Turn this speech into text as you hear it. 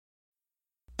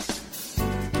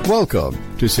Welcome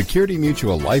to Security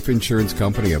Mutual Life Insurance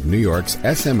Company of New York's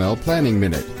SML Planning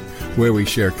Minute, where we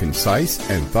share concise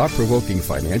and thought-provoking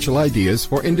financial ideas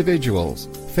for individuals,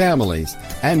 families,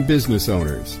 and business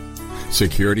owners.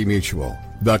 Security Mutual,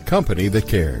 the company that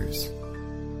cares.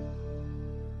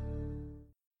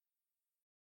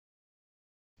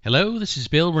 Hello, this is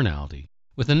Bill Rinaldi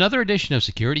with another edition of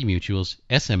Security Mutual's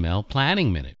SML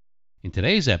Planning Minute. In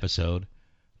today's episode,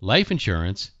 life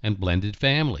insurance and blended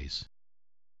families.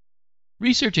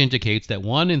 Research indicates that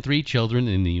 1 in 3 children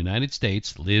in the United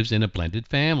States lives in a blended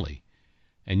family,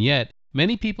 and yet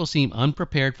many people seem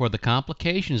unprepared for the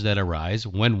complications that arise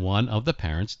when one of the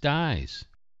parents dies.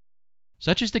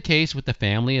 Such is the case with the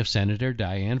family of Senator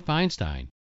Dianne Feinstein.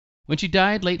 When she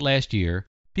died late last year,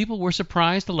 people were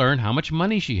surprised to learn how much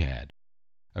money she had.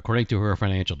 According to her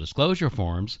financial disclosure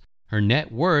forms, her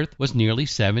net worth was nearly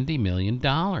 $70 million.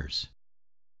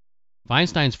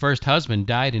 Feinstein's first husband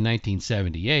died in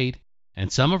 1978, and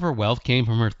some of her wealth came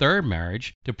from her third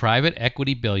marriage to private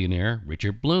equity billionaire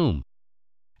Richard Bloom.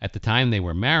 At the time they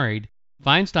were married,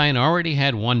 Feinstein already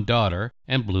had 1 daughter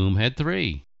and Bloom had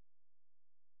 3.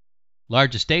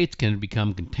 Large estates can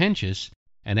become contentious,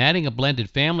 and adding a blended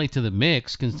family to the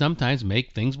mix can sometimes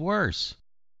make things worse.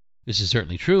 This is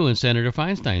certainly true in Senator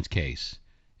Feinstein's case.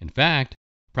 In fact,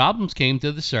 problems came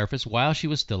to the surface while she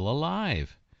was still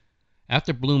alive.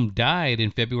 After Bloom died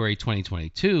in February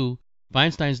 2022,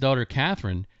 Feinstein's daughter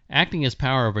Catherine, acting as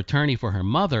power of attorney for her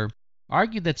mother,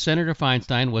 argued that Senator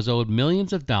Feinstein was owed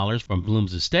millions of dollars from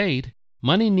Bloom's estate,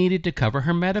 money needed to cover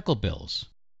her medical bills.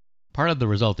 Part of the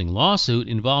resulting lawsuit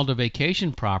involved a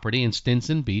vacation property in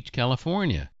Stinson Beach,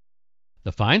 California.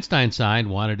 The Feinstein side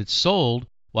wanted it sold,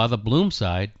 while the Bloom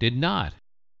side did not.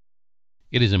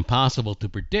 It is impossible to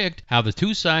predict how the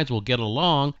two sides will get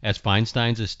along as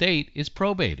Feinstein's estate is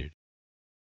probated.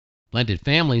 Blended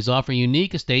families offer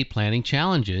unique estate planning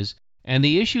challenges, and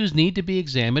the issues need to be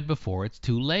examined before it's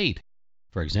too late.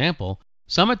 For example,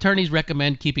 some attorneys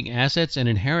recommend keeping assets and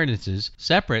inheritances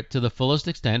separate to the fullest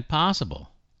extent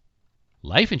possible.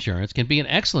 Life insurance can be an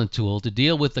excellent tool to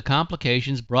deal with the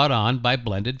complications brought on by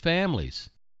blended families.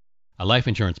 A life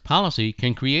insurance policy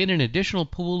can create an additional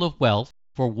pool of wealth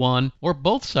for one or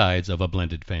both sides of a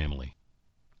blended family.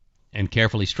 And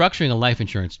carefully structuring a life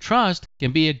insurance trust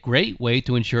can be a great way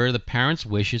to ensure the parents'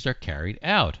 wishes are carried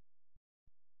out.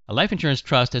 A life insurance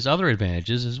trust has other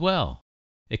advantages as well.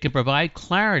 It can provide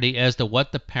clarity as to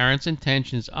what the parents'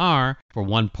 intentions are for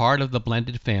one part of the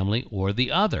blended family or the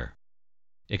other.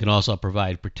 It can also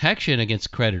provide protection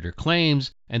against creditor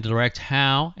claims and direct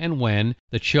how and when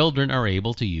the children are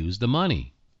able to use the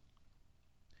money.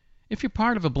 If you're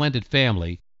part of a blended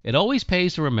family, it always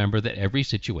pays to remember that every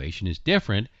situation is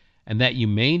different and that you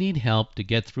may need help to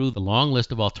get through the long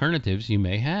list of alternatives you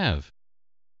may have.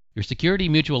 Your Security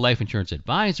Mutual Life Insurance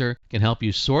advisor can help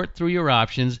you sort through your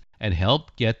options and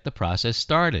help get the process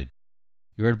started.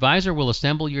 Your advisor will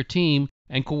assemble your team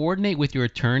and coordinate with your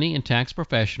attorney and tax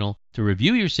professional to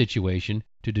review your situation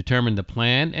to determine the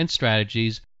plan and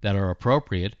strategies that are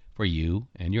appropriate for you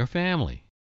and your family.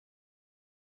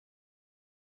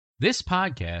 This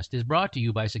podcast is brought to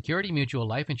you by Security Mutual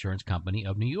Life Insurance Company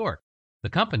of New York, the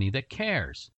company that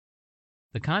cares.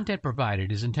 The content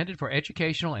provided is intended for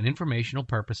educational and informational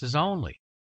purposes only.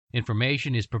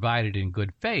 Information is provided in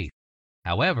good faith.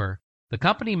 However, the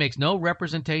company makes no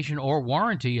representation or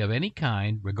warranty of any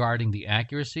kind regarding the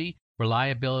accuracy,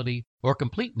 reliability, or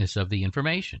completeness of the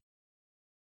information.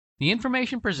 The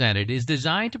information presented is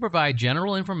designed to provide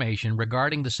general information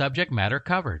regarding the subject matter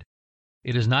covered.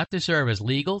 It is not to serve as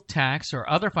legal, tax, or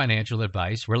other financial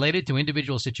advice related to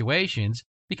individual situations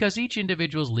because each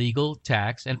individual's legal,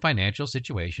 tax, and financial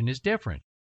situation is different.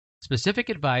 Specific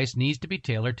advice needs to be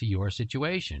tailored to your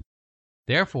situation.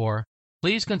 Therefore,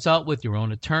 please consult with your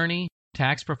own attorney,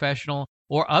 tax professional,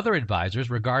 or other advisors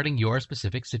regarding your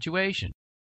specific situation.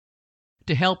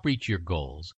 To help reach your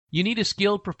goals, you need a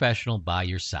skilled professional by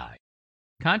your side.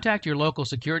 Contact your local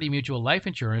Security Mutual Life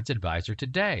Insurance advisor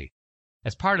today.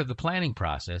 As part of the planning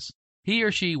process, he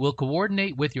or she will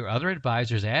coordinate with your other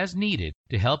advisors as needed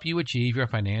to help you achieve your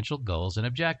financial goals and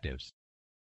objectives.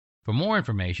 For more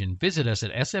information, visit us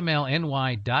at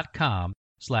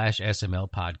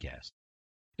smlny.com/smlpodcast.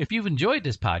 If you've enjoyed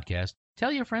this podcast,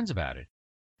 tell your friends about it.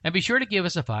 And be sure to give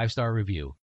us a 5-star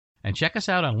review. And check us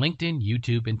out on LinkedIn,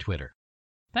 YouTube, and Twitter.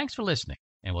 Thanks for listening,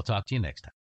 and we'll talk to you next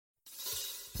time.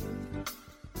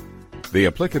 The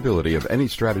applicability of any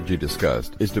strategy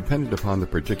discussed is dependent upon the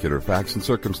particular facts and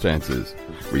circumstances.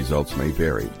 Results may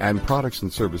vary, and products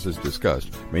and services discussed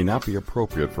may not be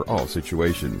appropriate for all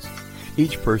situations.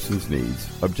 Each person's needs,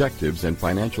 objectives, and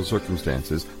financial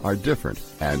circumstances are different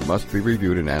and must be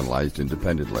reviewed and analyzed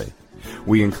independently.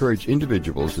 We encourage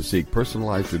individuals to seek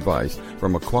personalized advice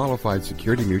from a qualified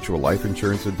Security Mutual life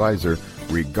insurance advisor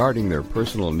regarding their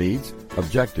personal needs,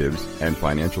 objectives, and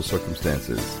financial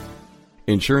circumstances.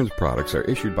 Insurance products are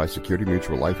issued by Security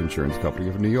Mutual Life Insurance Company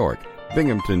of New York,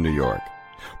 Binghamton, New York.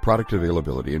 Product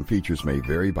availability and features may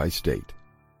vary by state.